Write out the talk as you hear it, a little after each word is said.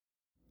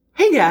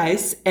Hey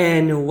guys,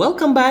 and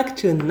welcome back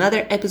to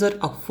another episode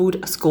of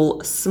Food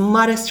School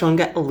Smarter,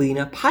 Stronger,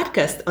 Leaner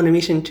podcast on a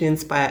mission to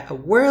inspire a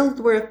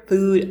world where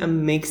food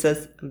makes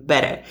us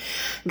better.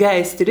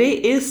 Guys, today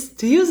is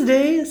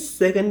Tuesday,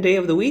 second day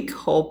of the week.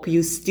 Hope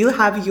you still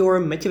have your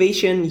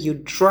motivation, your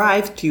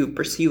drive to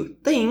pursue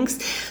things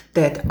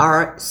that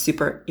are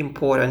super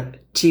important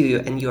to you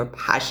and you're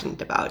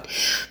passionate about.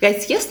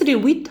 Guys, yesterday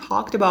we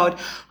talked about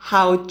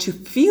how to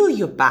feel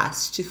your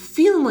best, to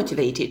feel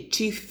motivated,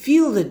 to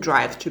feel the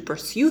drive to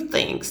pursue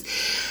things.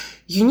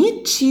 You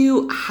need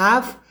to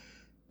have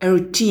a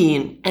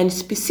routine, and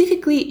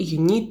specifically you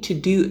need to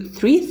do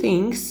 3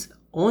 things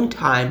on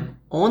time,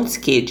 on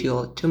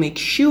schedule, to make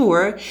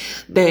sure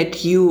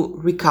that you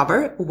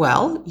recover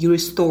well, you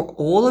restore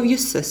all of your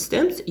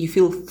systems, you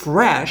feel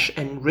fresh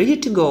and ready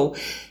to go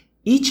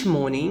each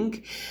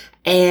morning.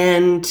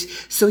 And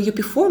so your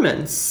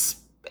performance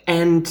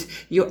and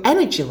your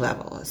energy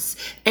levels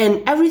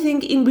and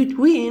everything in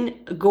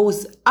between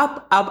goes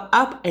up,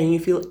 and you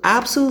feel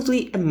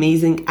absolutely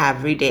amazing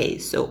every day.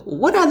 So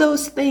what are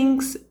those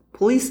things?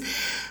 Please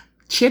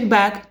check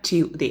back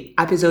to the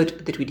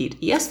episode that we did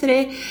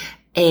yesterday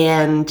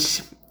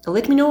and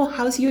let me know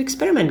how's your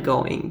experiment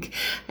going.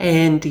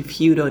 And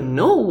if you don't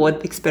know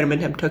what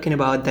experiment I'm talking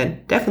about,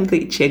 then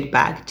definitely check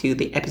back to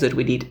the episode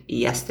we did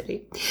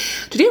yesterday.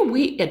 Today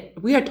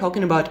we are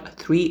talking about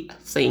 3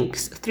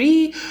 things.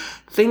 3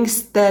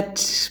 things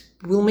that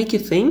will make you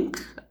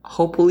think,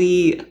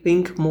 hopefully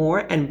think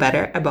more and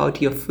better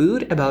about your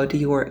food, about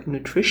your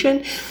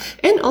nutrition,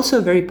 and also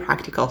very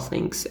practical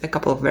things, a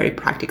couple of very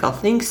practical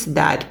things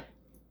that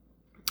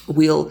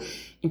will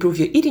improve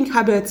your eating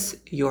habits,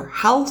 your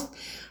health,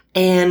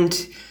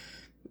 and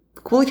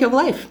quality of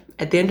life.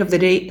 At the end of the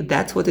day,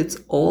 that's what it's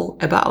all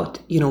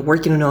about.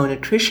 Working on our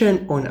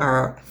nutrition, on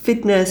our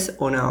fitness,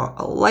 on our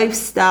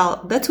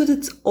lifestyle. That's what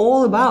it's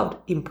all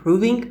about.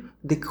 Improving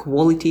the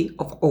quality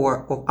of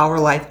our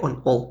life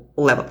on all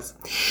levels.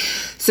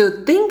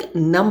 So thing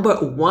number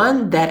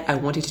 1 that I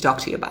wanted to talk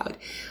to you about.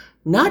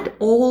 Not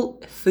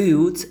all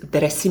foods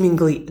that are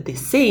seemingly the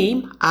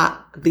same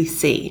are the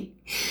same.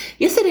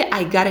 Yesterday,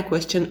 I got a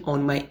question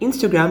on my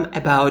Instagram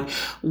about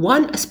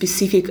one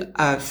specific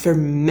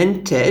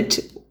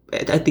fermented,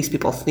 at least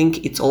people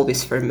think it's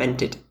always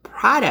fermented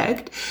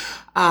product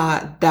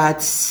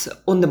that's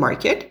on the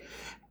market.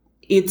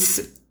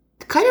 It's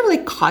kind of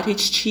like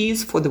cottage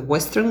cheese for the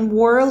Western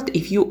world.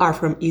 If you are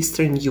from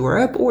Eastern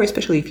Europe, or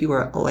especially if you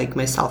are like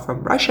myself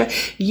from Russia,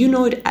 you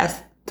know it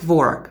as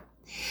tvorog.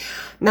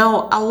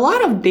 Now, a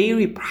lot of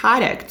dairy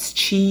products,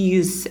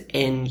 cheese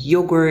and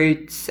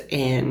yogurts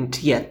and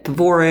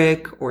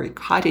tvorog or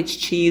cottage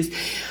cheese,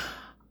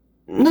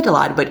 not a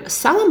lot, but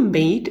some are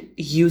made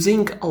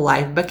using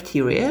live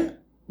bacteria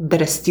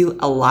that are still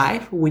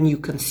alive when you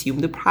consume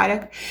the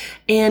product.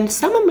 And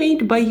some are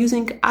made by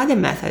using other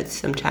methods.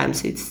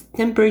 Sometimes it's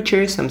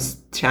temperature,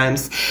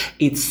 sometimes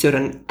it's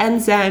certain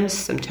enzymes,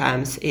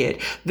 sometimes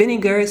it's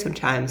vinegar,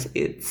 sometimes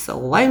it's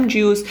lime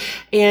juice,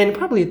 and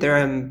probably there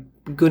are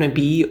gonna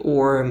be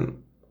or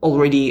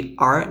already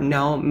are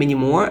now many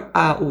more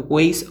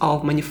ways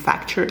of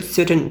manufacture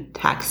certain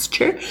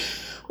texture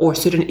or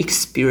certain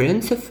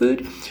experience of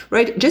food,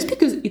 right? Just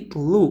because it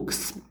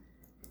looks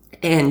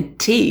and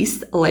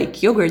tastes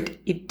like yogurt,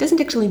 it doesn't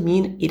actually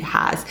mean it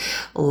has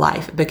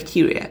live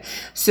bacteria.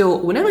 So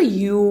whenever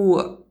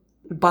you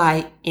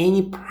buy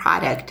any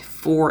product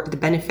for the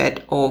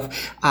benefit of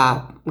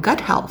gut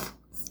health,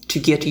 to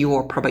get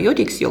your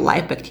probiotics, your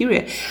live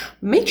bacteria,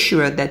 make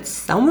sure that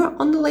somewhere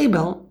on the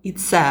label it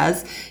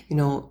says,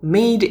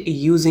 made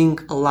using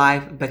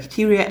live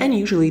bacteria, and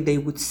usually they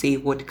would say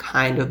what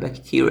kind of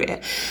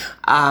bacteria,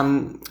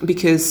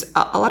 because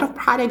a lot of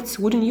products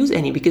wouldn't use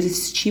any, because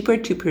it's cheaper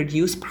to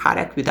produce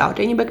product without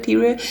any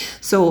bacteria.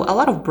 So a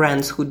lot of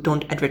brands who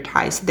don't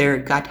advertise their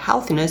gut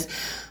healthiness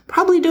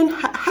probably don't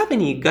have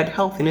any gut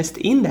healthiness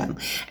in them.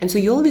 And so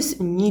you always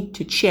need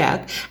to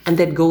check, and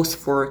that goes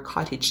for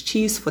cottage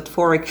cheese, for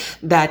tvorog,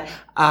 that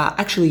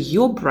actually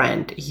your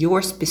brand, your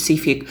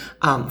specific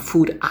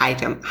food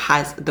item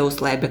has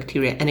those live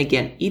bacteria. And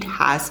again,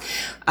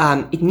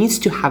 it needs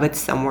to have it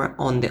somewhere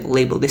on the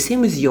label. The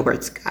same with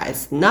yogurts,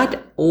 guys.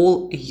 Not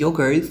all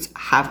yogurts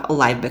have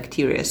live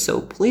bacteria.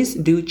 So please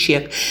do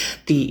check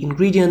the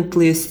ingredient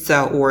lists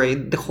or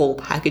the whole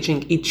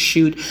packaging. It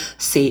should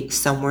say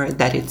somewhere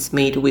that it's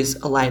made with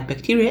live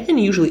bacteria, and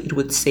usually it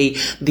would say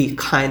the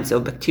kinds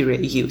of bacteria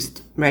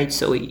used, right?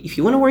 So if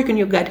you want to work on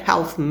your gut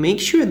health,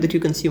 make sure that you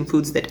consume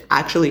foods that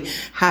actually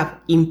have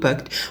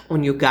impact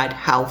on your gut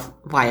health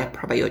via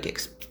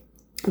probiotics.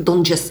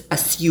 Don't just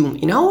assume.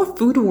 In our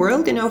food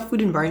world, in our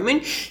food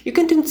environment, you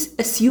can't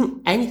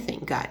assume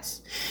anything,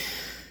 guys.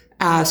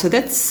 So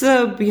that's,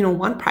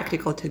 one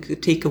practical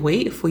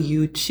takeaway for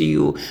you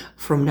to,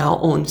 from now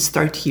on,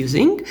 start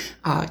using.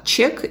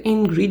 Check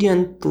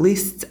ingredient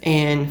lists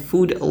and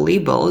food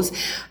labels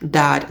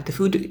that the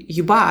food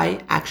you buy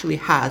actually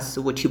has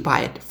what you buy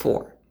it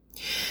for.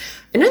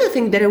 Another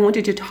thing that I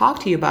wanted to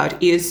talk to you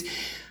about is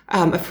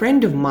a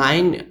friend of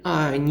mine,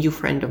 a new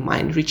friend of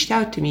mine, reached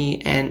out to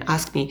me and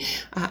asked me,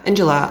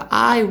 Angela,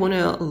 I want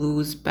to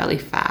lose belly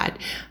fat.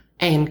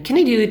 And can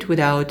I do it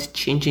without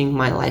changing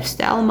my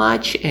lifestyle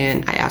much?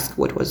 And I asked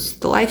what was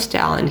the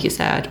lifestyle. And he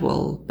said,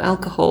 well,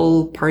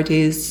 alcohol,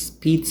 parties,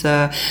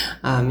 pizza,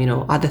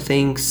 other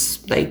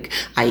things. Like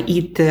I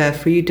eat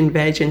fruit and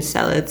veg and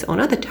salads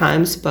on other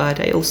times, but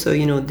I also,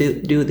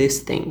 do these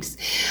things.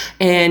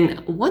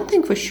 And one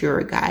thing for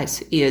sure,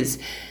 guys, is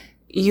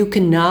you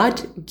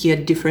cannot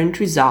get different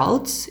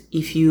results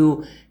if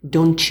you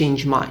don't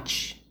change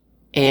much.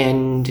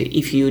 And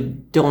if you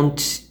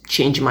don't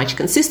change much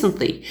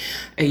consistently.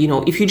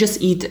 If you just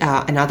eat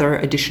another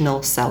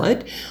additional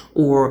salad,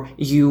 or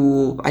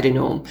you,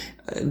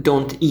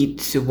 don't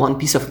eat one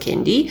piece of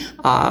candy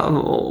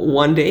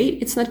one day,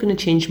 it's not going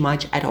to change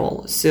much at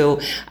all.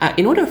 So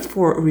in order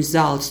for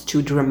results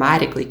to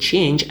dramatically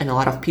change, and a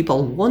lot of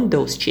people want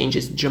those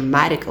changes,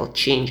 dramatical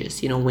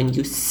changes, when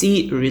you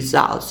see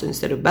results, so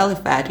instead of belly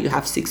fat, you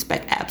have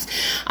six-pack abs.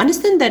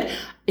 Understand that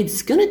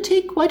it's going to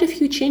take quite a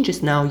few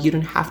changes. Now, you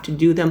don't have to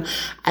do them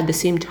at the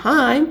same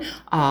time,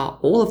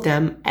 all of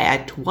them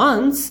at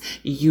once.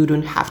 You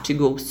don't have to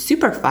go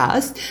super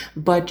fast,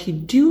 but you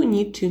do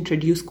need to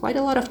introduce quite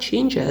a lot of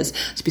changes.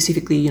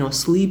 Specifically,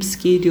 sleep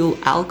schedule,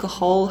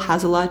 alcohol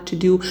has a lot to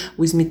do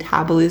with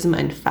metabolism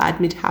and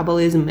fat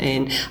metabolism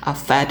and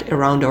fat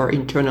around our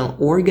internal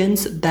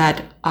organs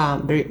that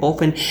very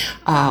often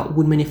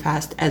would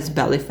manifest as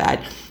belly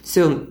fat.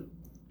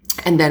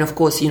 And then, of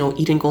course,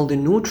 eating all the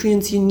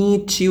nutrients you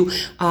need to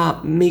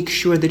make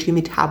sure that your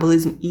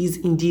metabolism is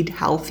indeed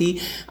healthy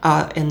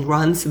and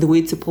runs the way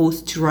it's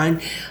supposed to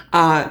run.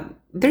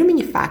 There are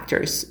many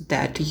factors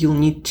that you'll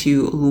need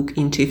to look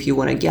into if you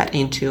want to get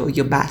into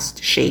your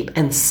best shape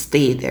and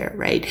stay there,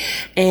 right?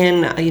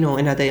 And,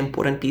 another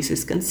important piece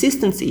is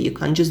consistency. You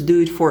can't just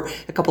do it for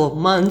a couple of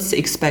months,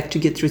 expect to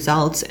get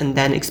results, and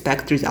then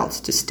expect results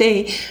to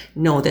stay.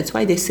 No, that's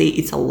why they say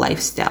it's a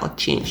lifestyle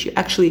change. You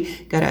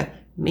actually gotta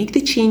make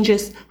the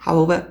changes,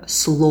 however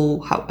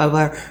slow,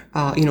 however,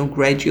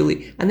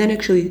 gradually, and then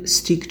actually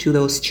stick to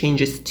those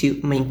changes to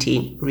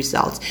maintain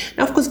results.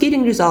 Now, of course,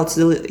 getting results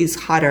is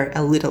harder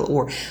a little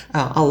or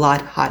a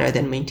lot harder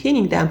than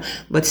maintaining them,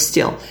 but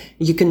still,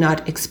 you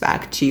cannot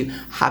expect to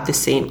have the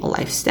same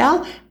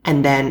lifestyle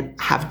and then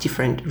have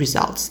different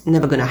results.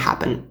 Never gonna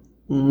happen.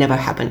 Never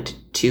happened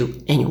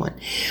to anyone.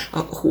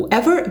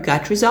 Whoever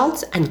got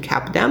results and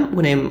kept them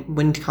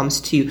when it comes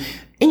to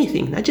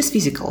anything, not just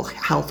physical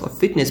health or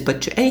fitness,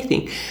 but to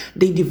anything,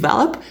 they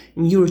develop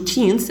new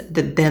routines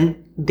that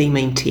then they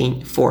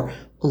maintain for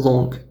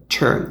long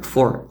term,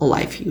 for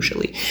life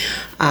usually.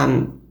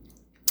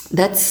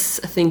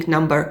 That's, I think,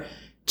 number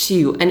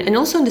two. And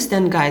also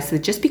understand, guys,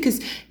 that just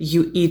because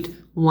you eat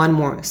one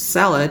more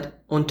salad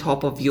on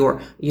top of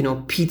your,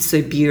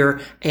 pizza, beer,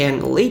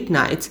 and late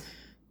nights,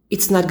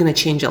 it's not going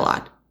to change a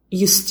lot.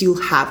 You still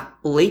have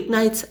late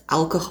nights,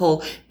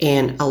 alcohol,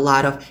 and a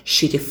lot of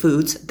shitty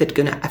foods that are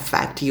going to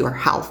affect your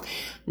health.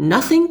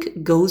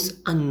 Nothing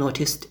goes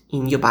unnoticed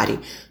in your body.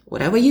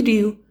 Whatever you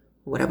do,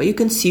 whatever you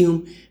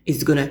consume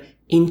is going to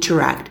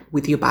interact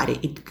with your body.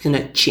 It's going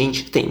to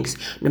change things,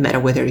 no matter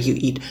whether you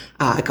eat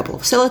a couple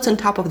of salads on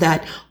top of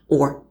that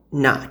or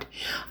not.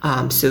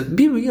 So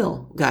be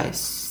real,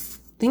 guys.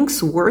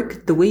 Things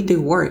work the way they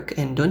work,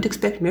 and don't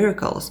expect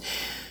miracles.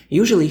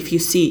 Usually, if you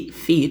see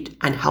fit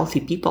and healthy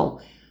people,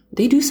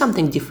 they do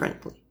something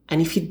differently.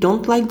 And if you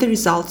don't like the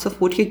results of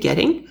what you're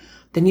getting,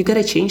 then you got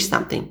to change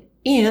something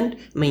and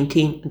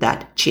maintain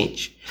that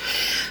change.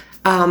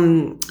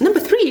 Number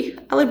three,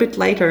 a little bit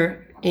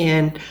lighter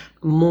and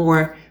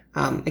more,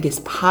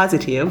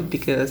 positive,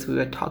 because we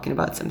were talking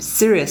about some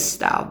serious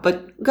stuff.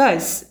 But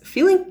guys,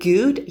 feeling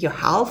good, your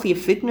health, your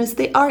fitness,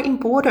 they are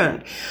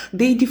important.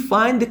 They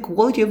define the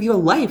quality of your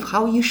life,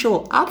 how you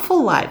show up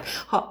for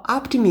life, how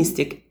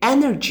optimistic,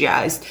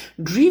 energized,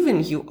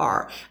 driven you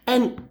are.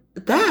 And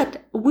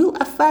that will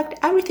affect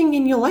everything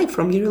in your life,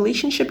 from your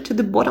relationship to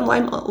the bottom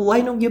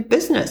line of your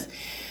business.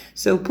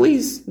 So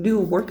please do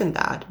work on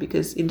that,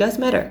 because it does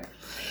matter.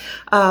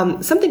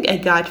 Something I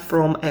got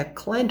from a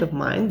client of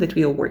mine that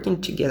we are working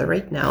together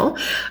right now.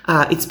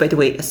 It's, by the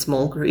way, a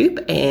small group,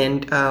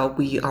 and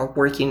we are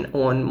working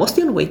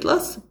mostly on weight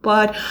loss.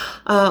 But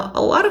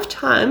a lot of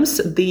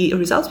times the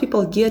results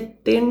people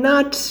get, they're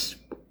not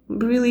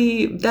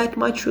really that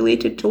much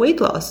related to weight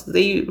loss.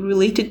 They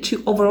related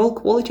to overall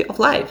quality of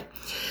life.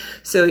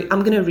 So I'm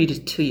going to read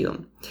it to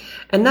you.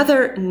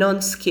 Another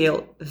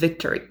non-scale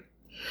victory.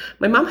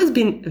 My mom has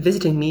been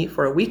visiting me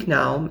for a week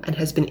now and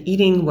has been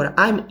eating what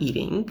I'm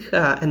eating.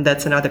 And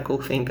that's another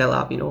cool thing I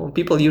love.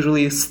 People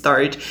usually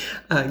start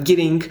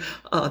getting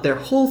their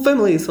whole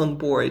families on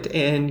board,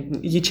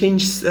 and you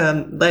change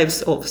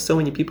lives of so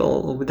many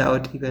people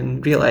without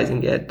even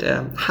realizing it.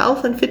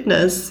 Health and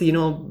fitness,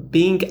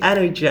 being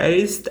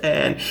energized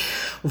and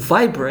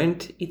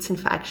vibrant, it's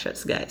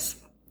infectious, guys.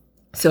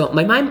 So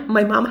my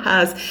mom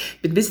has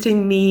been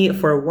visiting me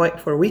for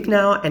a week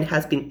now and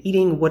has been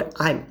eating what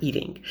I'm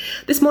eating.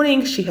 This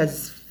morning she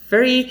has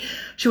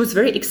she was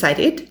very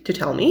excited to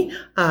tell me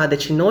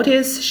that she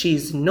noticed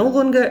she's no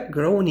longer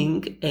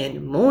groaning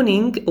and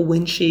moaning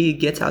when she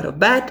gets out of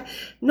bed,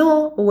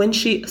 nor when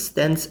she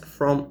stands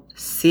from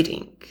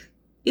sitting.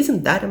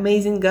 Isn't that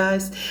amazing,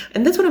 guys?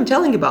 And that's what I'm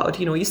telling about.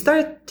 You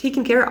start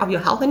taking care of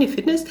your health and your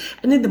fitness,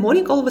 and in the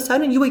morning, all of a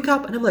sudden, you wake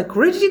up and I'm like,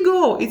 ready to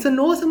go. It's an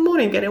awesome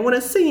morning, and I want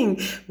to sing,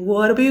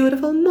 what a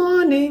beautiful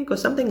morning, or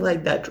something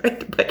like that,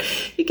 right? But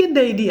you get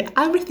the idea.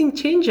 Everything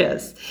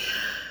changes.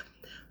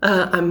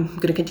 I'm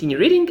going to continue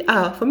reading.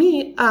 For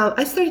me,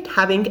 I started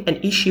having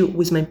an issue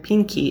with my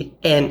pinky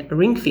and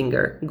ring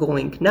finger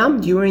going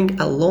numb during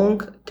a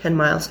long 10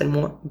 miles and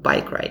more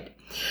bike ride.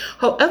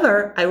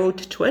 However, I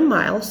rode 20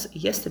 miles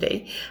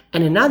yesterday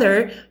and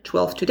another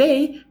 12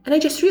 today, and I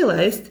just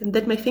realized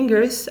that my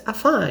fingers are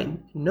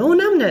fine. No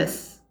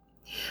numbness.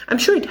 I'm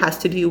sure it has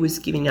to do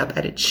with giving up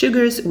added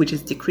sugars, which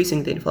is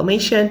decreasing the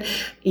inflammation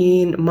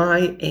in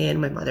my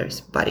and my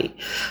mother's body.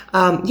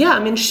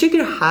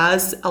 Sugar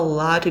has a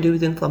lot to do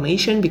with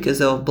inflammation because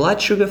of blood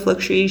sugar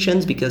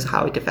fluctuations, because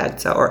how it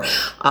affects our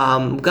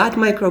gut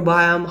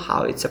microbiome,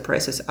 how it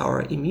suppresses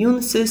our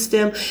immune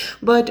system.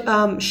 But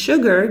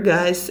sugar,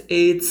 guys,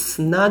 it's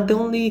not the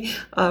only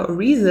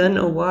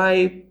reason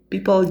why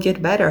people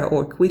get better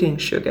or quitting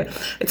sugar.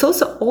 It's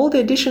also all the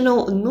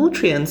additional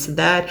nutrients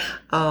that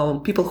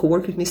people who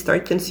work with me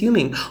start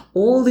consuming.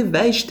 All the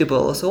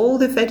vegetables, all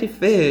the fatty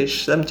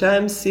fish,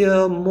 sometimes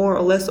more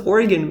or less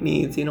organ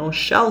meats,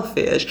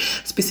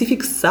 shellfish,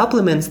 specific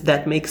supplements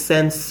that make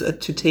sense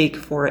to take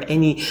for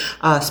any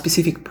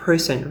specific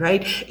person,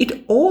 right?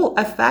 It all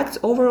affects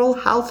overall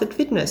health and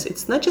fitness.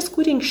 It's not just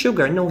quitting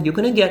sugar. No, you're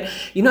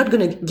not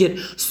gonna get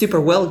super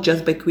well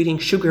just by quitting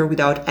sugar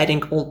without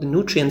adding all the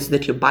nutrients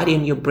that your body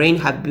and your brain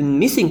have been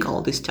missing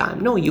all this time.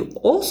 No, you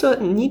also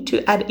need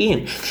to add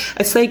in.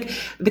 It's like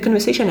the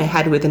conversation I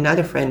had with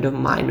another friend of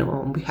mine.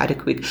 We had a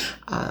quick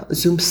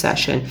Zoom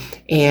session,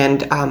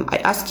 and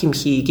I asked him,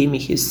 he gave me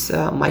his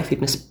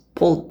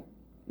MyFitnessPal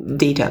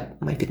data,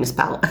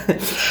 MyFitnessPal.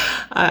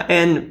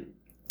 And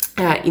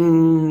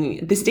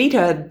in this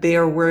data,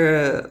 there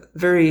were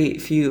very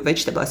few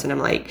vegetables. And I'm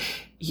like,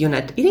 you're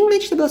not eating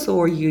vegetables,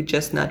 or you're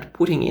just not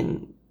putting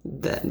in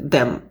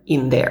them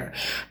in there.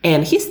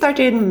 And he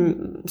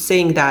started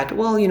saying that,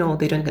 well,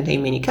 they don't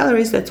contain many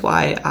calories. That's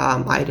why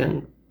I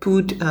don't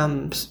put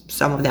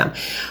some of them.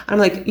 I'm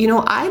like,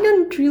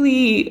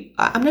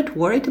 I'm not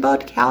worried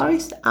about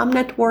calories. I'm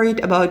not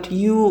worried about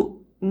you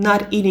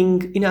not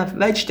eating enough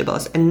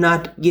vegetables and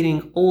not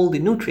getting all the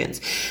nutrients,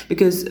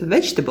 because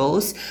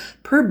vegetables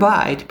per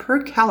bite,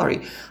 per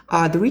calorie,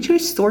 are the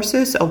richest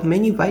sources of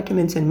many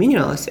vitamins and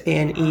minerals.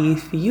 And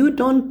if you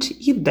don't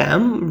eat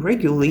them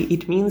regularly,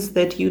 it means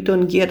that you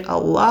don't get a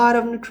lot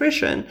of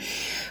nutrition.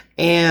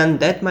 And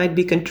that might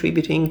be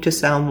contributing to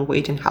some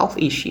weight and health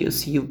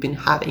issues you've been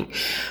having.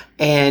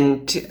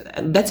 And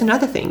that's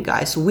another thing,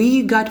 guys.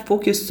 We got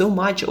focused so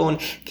much on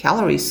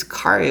calories,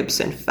 carbs,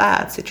 and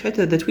fats,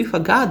 etc., that we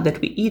forgot that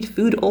we eat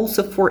food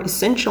also for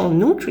essential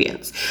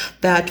nutrients.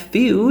 That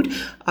food,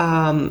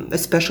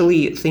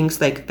 especially things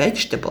like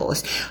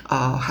vegetables,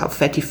 have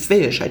fatty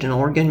fish,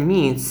 organ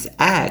meats,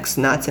 eggs,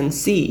 nuts and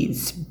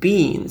seeds,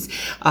 beans,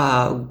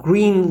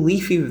 green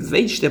leafy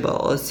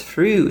vegetables,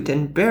 fruit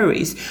and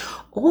berries.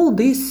 All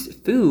these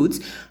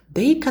foods,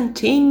 they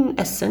contain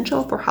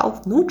essential for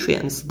health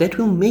nutrients that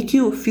will make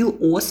you feel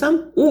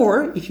awesome,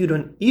 or if you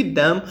don't eat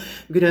them,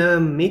 gonna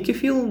make you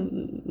feel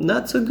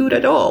not so good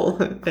at all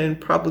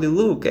and probably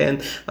look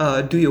and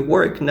do your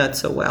work not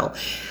so well.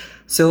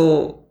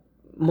 So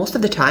most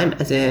of the time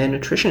as a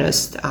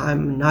nutritionist,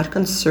 I'm not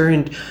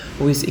concerned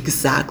with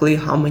exactly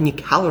how many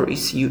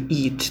calories you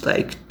eat,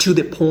 like to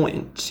the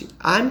point.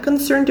 I'm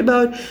concerned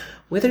about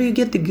whether you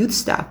get the good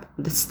stuff,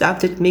 the stuff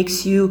that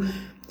makes you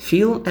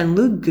feel and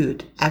look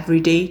good every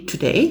day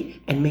today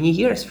and many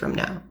years from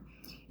now.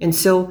 And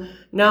so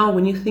now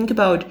when you think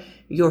about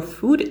your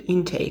food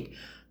intake,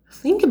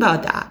 think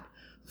about that.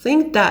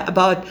 Think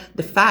about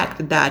the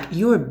fact that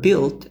you're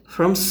built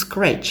from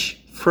scratch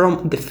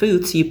from the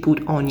foods you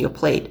put on your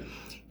plate.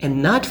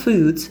 And not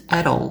foods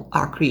at all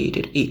are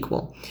created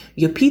equal.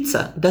 Your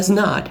pizza does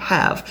not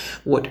have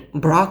what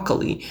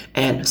broccoli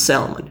and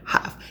salmon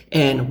have,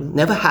 and will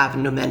never have,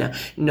 no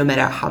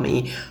matter how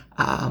many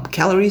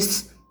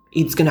calories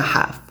it's gonna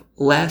have,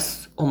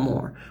 less or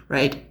more,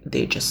 right?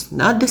 They're just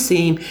not the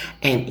same,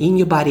 and in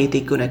your body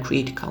they're gonna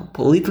create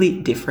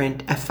completely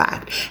different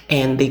effect,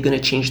 and they're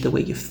gonna change the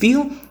way you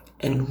feel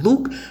and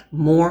look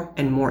more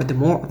and more the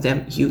more of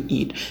them you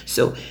eat.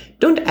 So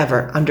don't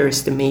ever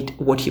underestimate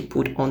what you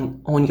put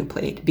on your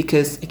plate,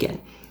 because again,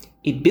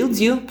 it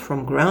builds you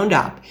from ground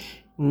up,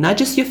 not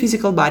just your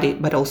physical body,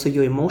 but also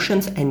your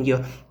emotions and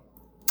your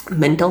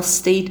mental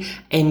state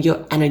and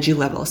your energy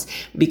levels.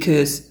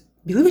 Because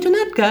believe it or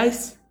not,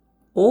 guys,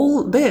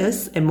 all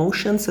this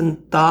emotions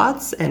and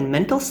thoughts and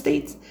mental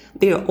states,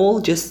 they are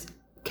all just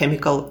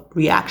chemical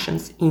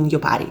reactions in your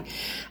body.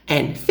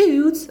 And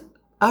foods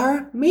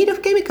are made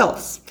of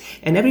chemicals.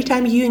 And every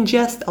time you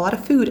ingest a lot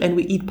of food, and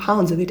we eat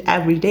pounds of it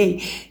every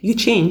day, you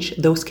change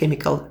those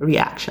chemical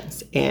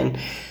reactions. And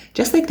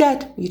just like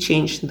that, you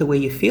change the way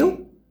you feel,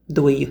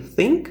 the way you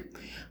think,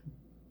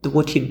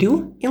 what you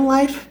do in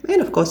life,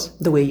 and of course,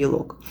 the way you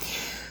look.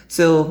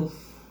 So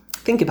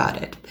think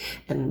about it.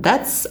 And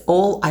that's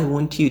all I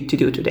want you to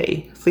do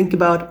today. Think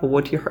about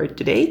what you heard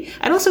today,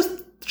 and also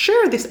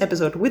share this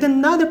episode with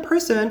another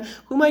person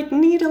who might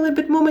need a little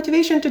bit more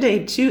motivation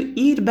today to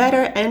eat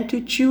better and to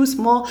choose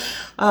more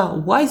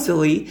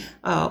wisely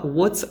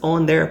what's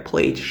on their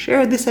plate.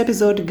 Share this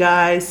episode,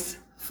 guys.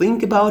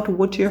 Think about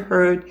what you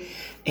heard.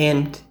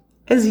 And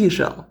as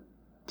usual,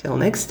 till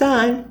next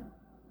time,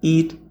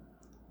 eat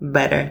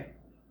better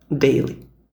daily.